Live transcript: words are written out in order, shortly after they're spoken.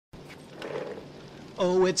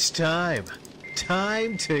Oh, it's time.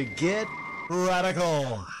 Time to get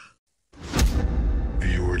radical.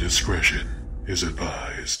 Viewer discretion is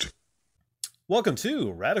advised. Welcome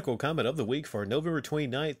to Radical Comment of the Week for November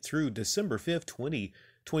 29th through December 5th,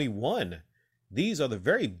 2021. These are the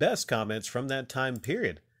very best comments from that time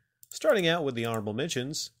period. Starting out with the honorable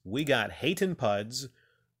mentions, we got Hayton Puds,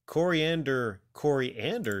 Coriander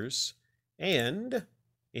Corianders, and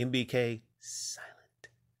MBK Silent.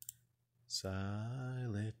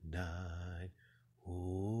 Silent Night,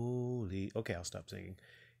 holy... Okay, I'll stop singing.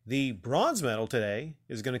 The bronze medal today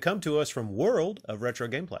is going to come to us from World of Retro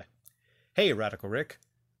Gameplay. Hey, Radical Rick.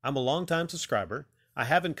 I'm a longtime subscriber. I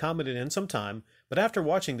haven't commented in some time, but after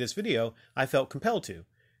watching this video, I felt compelled to.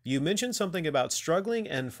 You mentioned something about struggling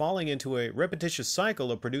and falling into a repetitious cycle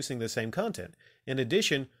of producing the same content. In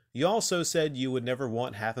addition, you also said you would never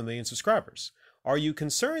want 500,000 subscribers. Are you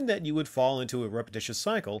concerned that you would fall into a repetitious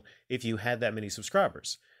cycle if you had that many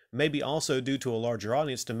subscribers? Maybe also due to a larger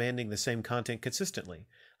audience demanding the same content consistently.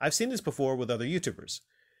 I've seen this before with other YouTubers.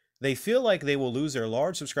 They feel like they will lose their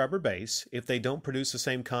large subscriber base if they don't produce the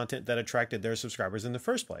same content that attracted their subscribers in the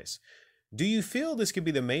first place. Do you feel this could be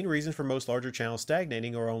the main reason for most larger channels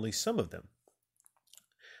stagnating, or only some of them?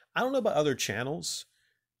 I don't know about other channels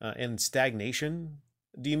and stagnation.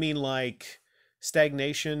 Do you mean like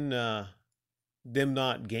stagnation, them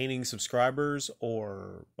not gaining subscribers,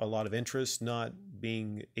 or a lot of interest not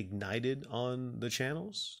being ignited on the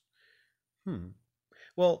channels?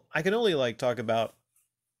 Well, I can only talk about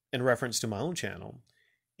in reference to my own channel,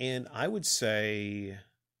 and I would say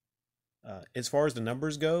as far as the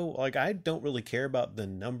numbers go, I don't really care about the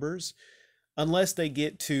numbers unless they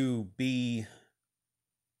get to be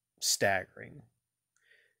staggering.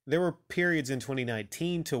 There were periods in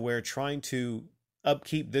 2019 to where trying to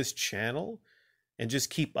upkeep this channel and just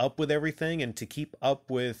keep up with everything, and to keep up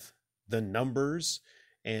with the numbers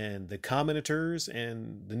and the commenters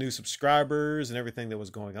and the new subscribers and everything that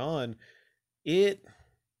was going on, you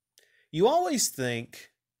always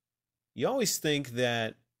think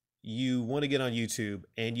that you want to get on YouTube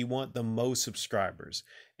and you want the most subscribers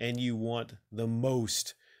and you want you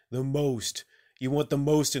want the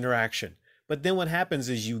most interaction. But then what happens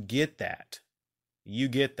is you get that.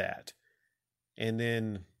 And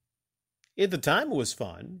then at the time it was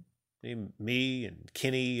fun. Me and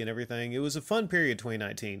Kenny and everything. It was a fun period,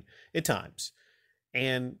 2019, at times.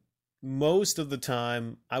 And most of the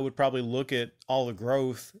time, I would probably look at all the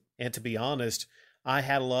growth, and to be honest, I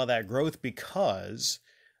had a lot of that growth because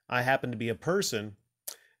I happened to be a person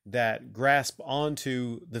that grasped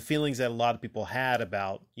onto the feelings that a lot of people had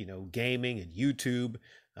about, gaming and YouTube,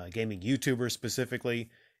 gaming YouTubers specifically.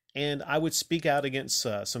 And I would speak out against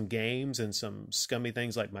some games and some scummy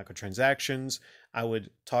things like microtransactions. I would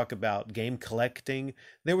talk about game collecting.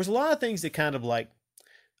 There was a lot of things that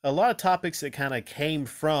a lot of topics that kind of came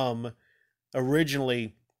from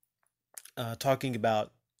originally talking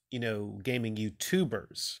about, gaming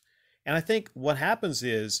YouTubers. And I think what happens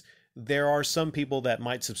is there are some people that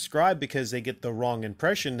might subscribe because they get the wrong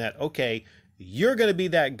impression that, okay, you're going to be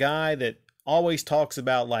that guy that always talks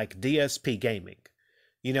about DSP gaming.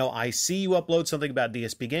 I see you upload something about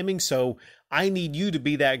DSP gaming, so I need you to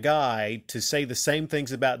be that guy to say the same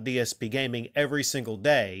things about DSP gaming every single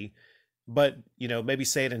day, but, maybe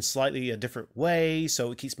say it in slightly a different way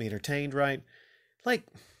so it keeps me entertained, right?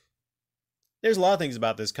 There's a lot of things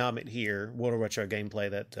about this comment here, World of Retro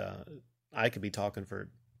Gameplay, that I could be talking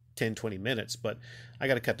for 10, 20 minutes, but I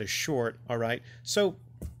got to cut this short, all right? So,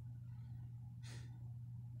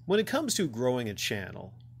 when it comes to growing a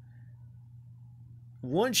channel,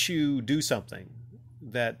 once you do something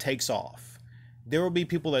that takes off, there will be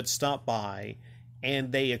people that stop by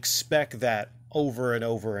and they expect that over and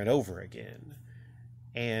over and over again.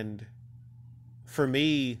 And for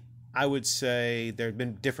me, I would say there have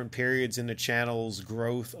been different periods in the channel's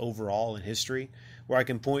growth overall in history where I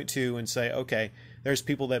can point to and say, okay, there's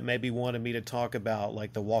people that maybe wanted me to talk about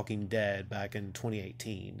The Walking Dead back in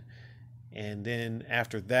 2018. And then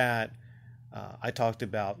after that, I talked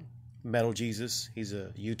about Metal Jesus, he's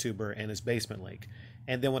a YouTuber, and his Basement League.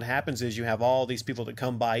 And then what happens is you have all these people that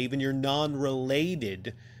come by, even your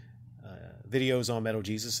non-related videos on Metal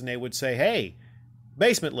Jesus, and they would say, hey,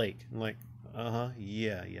 Basement League. I'm like,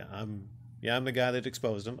 yeah, I'm the guy that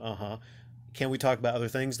exposed him. Can we talk about other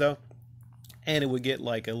things though? And it would get a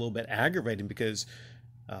little bit aggravating because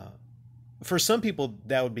for some people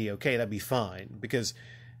that would be okay, that'd be fine, because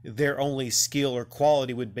their only skill or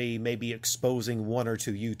quality would be maybe exposing one or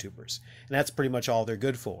two YouTubers. And that's pretty much all they're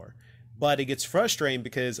good for. But it gets frustrating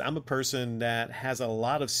because I'm a person that has a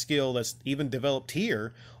lot of skill that's even developed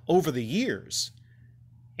here over the years.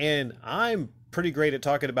 And I'm pretty great at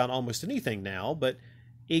talking about almost anything now, but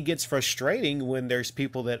it gets frustrating when there's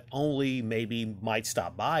people that only maybe might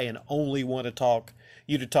stop by and only want to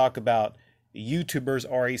talk about YouTubers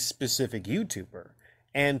or a specific YouTuber.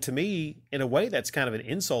 And to me, in a way, that's kind of an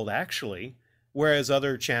insult, actually. Whereas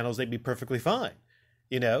other channels, they'd be perfectly fine.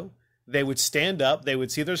 You know, they would stand up, they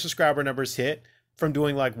would see their subscriber numbers hit from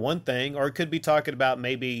doing like one thing, or it could be talking about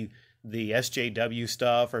maybe the SJW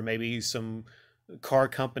stuff, or maybe some car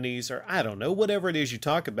companies, or I don't know, whatever it is you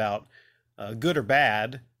talk about, good or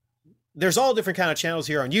bad. There's all different kind of channels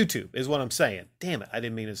here on YouTube, is what I'm saying. Damn it, I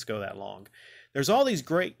didn't mean it to go that long. There's all these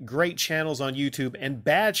great channels on YouTube and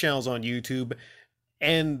bad channels on YouTube,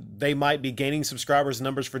 and they might be gaining subscribers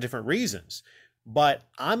numbers for different reasons. But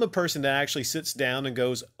I'm a person that actually sits down and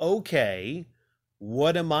goes, okay,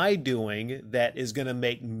 what am I doing that is going to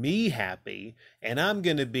make me happy and I'm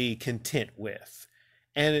going to be content with?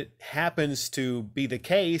 And it happens to be the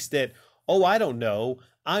case that, oh, I don't know,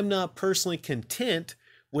 I'm not personally content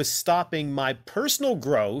with stopping my personal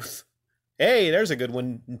growth. Hey, there's a good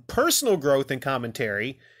one. Personal growth and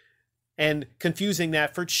commentary, and confusing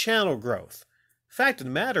that for channel growth. Fact of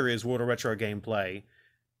the matter is, World of Retro Gameplay,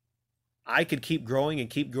 I could keep growing and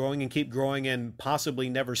keep growing and keep growing and possibly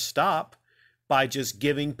never stop by just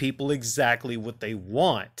giving people exactly what they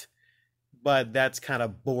want. But that's kind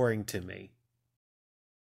of boring to me.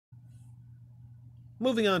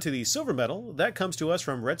 Moving on to the silver medal, that comes to us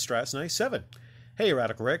from Red Strass 97. Hey,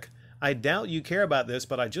 Radical Rick. I doubt you care about this,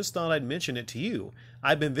 but I just thought I'd mention it to you.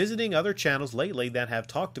 I've been visiting other channels lately that have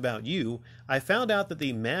talked about you. I found out that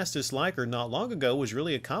the Mass Disliker not long ago was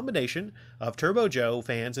really a combination of Turbo Joe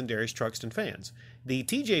fans and Darius Truxton fans. The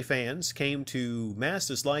TJ fans came to Mass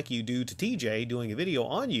Dislike you due to TJ doing a video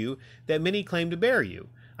on you that many claim to bury you.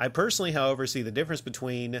 I personally, however, see the difference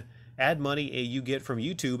between ad money you get from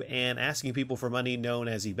YouTube and asking people for money known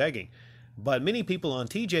as e-begging. But many people on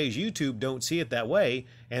TJ's YouTube don't see it that way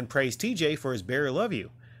and praise TJ for his bury love you.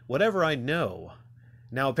 Whatever I know.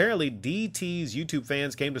 Now apparently DT's YouTube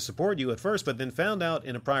fans came to support you at first, but then found out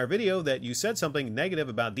in a prior video that you said something negative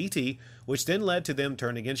about DT, which then led to them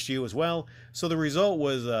turning against you as well. So the result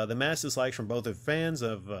was the mass dislikes from both of fans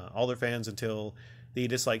of all their fans until the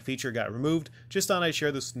dislike feature got removed. Just thought I'd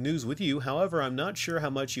share this news with you. However, I'm not sure how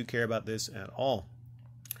much you care about this at all.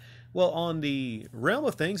 Well, on the realm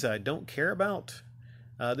of things that I don't care about,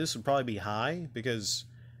 this would probably be high because,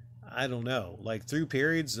 I don't know, like through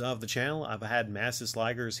periods of the channel, I've had mass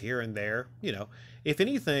dislikers here and there. You know, if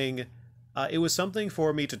anything, it was something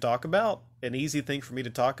for me to talk about, an easy thing for me to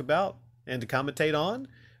talk about and to commentate on,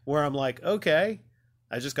 where I'm like, okay,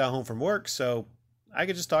 I just got home from work, so I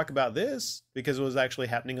could just talk about this because it was actually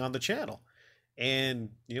happening on the channel.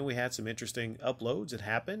 And, you know, we had some interesting uploads that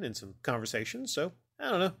happened and some conversations, so I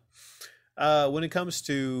don't know. When it comes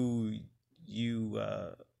to you,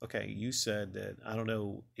 okay, you said that I don't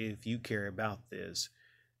know if you care about this.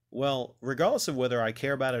 Well, regardless of whether I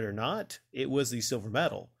care about it or not, it was the silver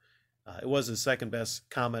medal. It was the second best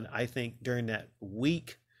comment, I think, during that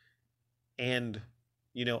week. And,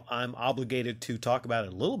 you know, I'm obligated to talk about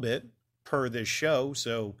it a little bit per this show.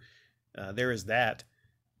 So there is that.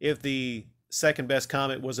 If the second best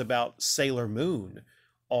comment was about Sailor Moon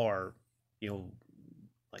or, you know,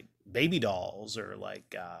 like baby dolls or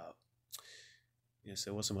like,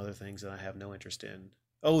 so what's some other things that I have no interest in?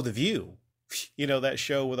 Oh, The View, you know, that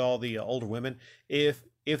show with all the older women. If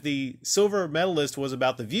the silver medalist was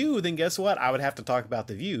about The View, then guess what? I would have to talk about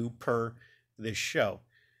The View per this show.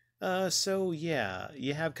 So yeah,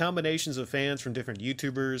 you have combinations of fans from different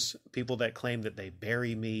YouTubers, people that claim that they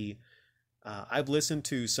bury me. I've listened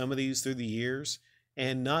to some of these through the years,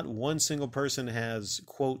 and not one single person has,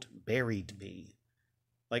 quote, buried me.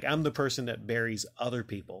 Like, I'm the person that buries other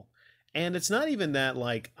people. And it's not even that,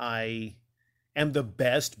 like, I am the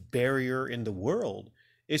best barrier in the world.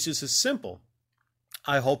 It's just as simple.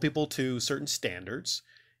 I hold people to certain standards,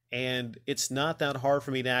 and it's not that hard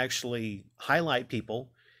for me to actually highlight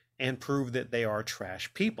people and prove that they are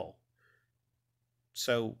trash people.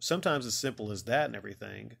 So sometimes as simple as that and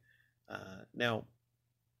everything. Now,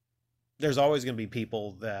 there's always going to be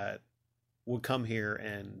people that will come here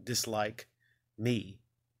and dislike me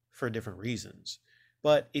for different reasons.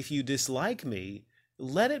 But if you dislike me,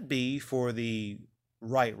 let it be for the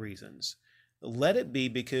right reasons. Let it be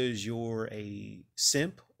because you're a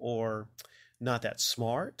simp or not that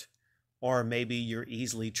smart, or maybe you're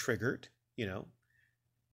easily triggered, you know.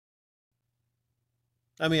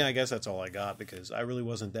 I mean, I guess that's all I got because I really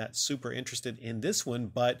wasn't that super interested in this one,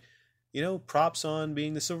 but, you know, props on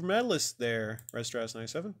being the silver medalist there, Restras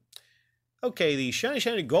 97. Okay, the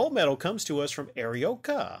shiny gold medal comes to us from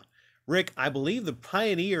Arioka. Rick, I believe the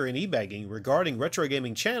pioneer in e-begging regarding retro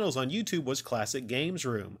gaming channels on YouTube was Classic Games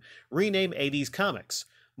Room, renamed 80s Comics.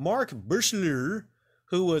 Mark Bussler,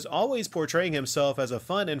 who was always portraying himself as a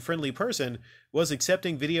fun and friendly person, was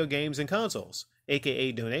accepting video games and consoles,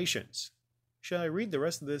 aka donations. Shall I read the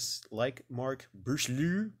rest of this like Mark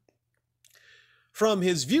Bussler? From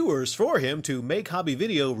his viewers for him to make hobby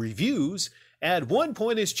video reviews, at one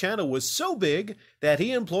point his channel was so big that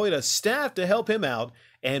he employed a staff to help him out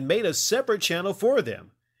and made a separate channel for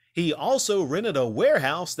them. He also rented a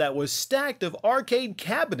warehouse that was stacked of arcade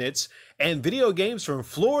cabinets and video games from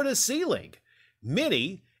floor to ceiling.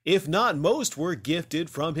 Many, if not most, were gifted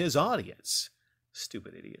from his audience.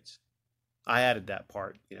 Stupid idiots. I added that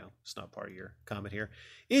part, it's not part of your comment here.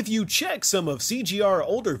 If you check some of CGR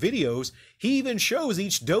older videos, he even shows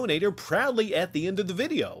each donator proudly at the end of the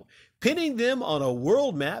video, pinning them on a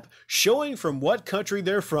world map showing from what country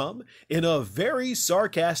they're from in a very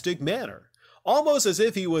sarcastic manner, almost as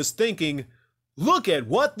if he was thinking, look at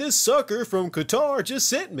what this sucker from Qatar just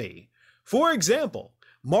sent me. For example,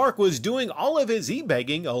 Mark was doing all of his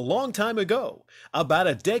e-begging a long time ago, about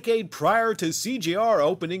a decade prior to CGR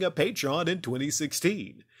opening a Patreon in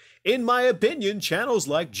 2016. In my opinion, channels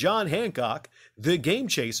like John Hancock, The Game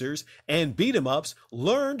Chasers, and Beat 'em Ups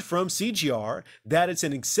learned from CGR that it's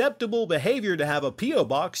an acceptable behavior to have a P.O.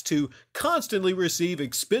 box to constantly receive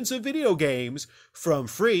expensive video games from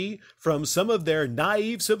some of their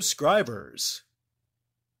naive subscribers.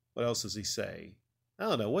 What else does he say? I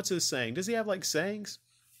don't know. What's his saying? Does he have like sayings?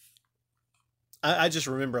 I just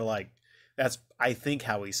remember that's, I think,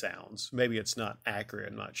 how he sounds. Maybe it's not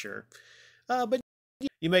accurate. I'm not sure. But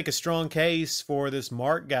you make a strong case for this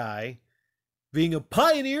Mark guy being a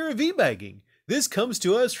pioneer of e-begging. This comes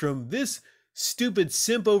to us from this stupid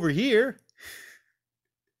simp over here.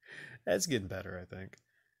 That's getting better, I think.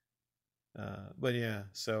 But yeah,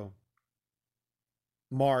 so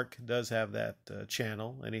Mark does have that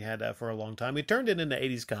channel, and he had that for a long time. He turned it into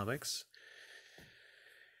 80s Comics.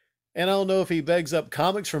 And I don't know if he begs up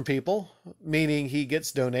comics from people, meaning he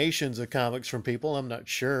gets donations of comics from people. I'm not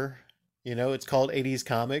sure. It's called 80s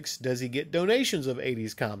Comics. Does he get donations of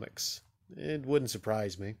 80s Comics? It wouldn't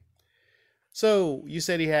surprise me. So you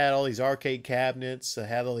said he had all these arcade cabinets,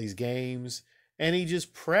 had all these games, and he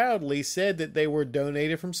just proudly said that they were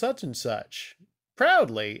donated from such and such.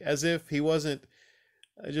 Proudly, as if he wasn't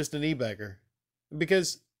just an e-beggar.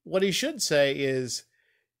 Because what he should say is,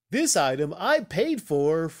 this item I paid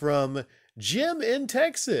for from Jim in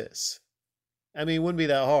Texas. I mean, it wouldn't be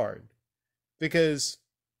that hard. Because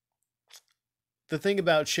the thing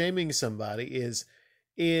about shaming somebody is,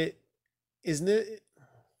 isn't it?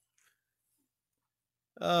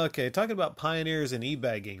 Okay, talking about pioneers in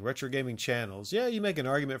e-begging, retro gaming channels. Yeah, you make an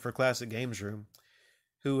argument for Classic Games Room,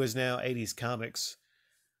 who is now 80s Comics.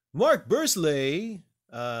 Mark Bussler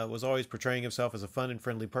was always portraying himself as a fun and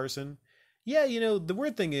friendly person. Yeah, the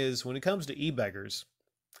weird thing is, when it comes to e-beggars,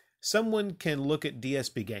 someone can look at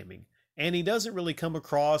DSP Gaming, and he doesn't really come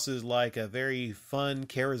across as like a very fun,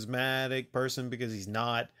 charismatic person, because he's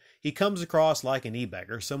not. He comes across like an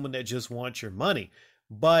e-beggar, someone that just wants your money.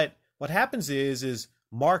 But what happens is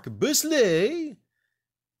Mark Bussler,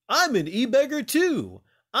 I'm an e-beggar too.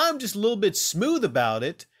 I'm just a little bit smooth about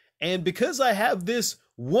it, and because I have this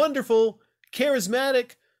wonderful,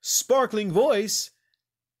 charismatic, sparkling voice,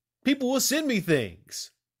 people will send me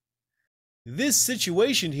things. This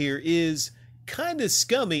situation here is kind of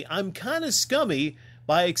scummy. I'm kind of scummy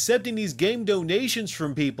by accepting these game donations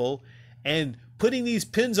from people and putting these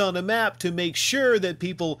pins on a map to make sure that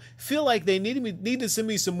people feel like they need to send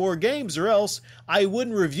me some more games, or else I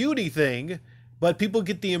wouldn't review anything. But people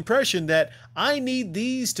get the impression that I need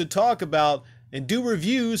these to talk about and do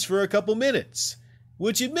reviews for a couple minutes,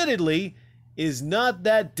 which admittedly is not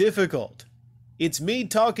that difficult. It's me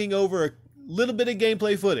talking over a little bit of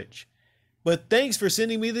gameplay footage. But thanks for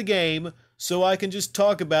sending me the game so I can just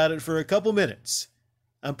talk about it for a couple minutes.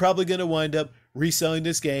 I'm probably going to wind up reselling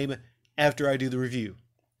this game after I do the review.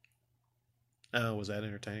 Was that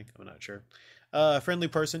entertaining? I'm not sure. Friendly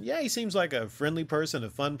person. Yeah, he seems like a friendly person, a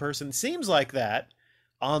fun person. Seems like that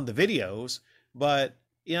on the videos. But,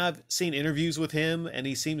 I've seen interviews with him, and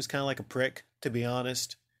he seems kind of like a prick, to be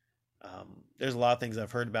honest. There's a lot of things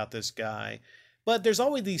I've heard about this guy. But there's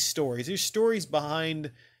always these stories. There's stories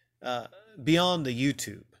behind, beyond the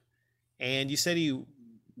YouTube. And you said he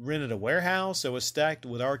rented a warehouse that was stacked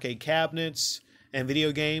with arcade cabinets and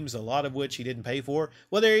video games, a lot of which he didn't pay for.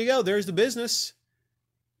 Well, there you go. There's the business.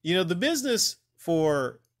 The business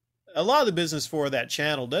for, a lot of the business for that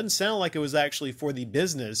channel doesn't sound like it was actually for the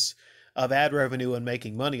business of ad revenue and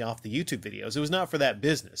making money off the YouTube videos. It was not for that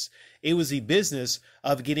business. It was the business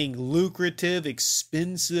of getting lucrative,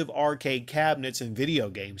 expensive arcade cabinets and video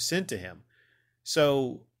games sent to him.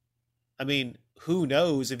 So, I mean, who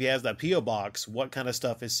knows if he has that P.O. box, what kind of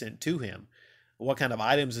stuff is sent to him, what kind of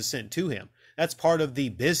items is sent to him. That's part of the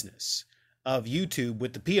business of YouTube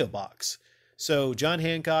with the P.O. box. So John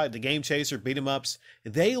Hancock, the Game Chaser, beat 'em ups,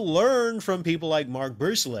 they learn from people like Mark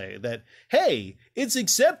Bussler that, hey, it's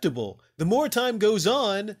acceptable. The more time goes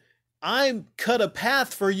on, I cut a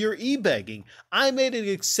path for your e-begging. I made it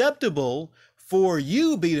acceptable for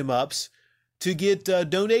you, beat 'em ups, to get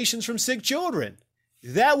donations from sick children.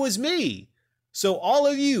 That was me. So all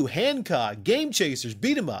of you, Hancock, Game Chasers,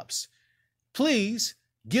 beat 'em ups, please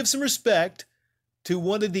give some respect to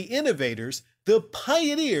one of the innovators, the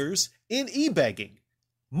pioneers in e-begging,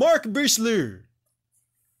 Mark Bussler.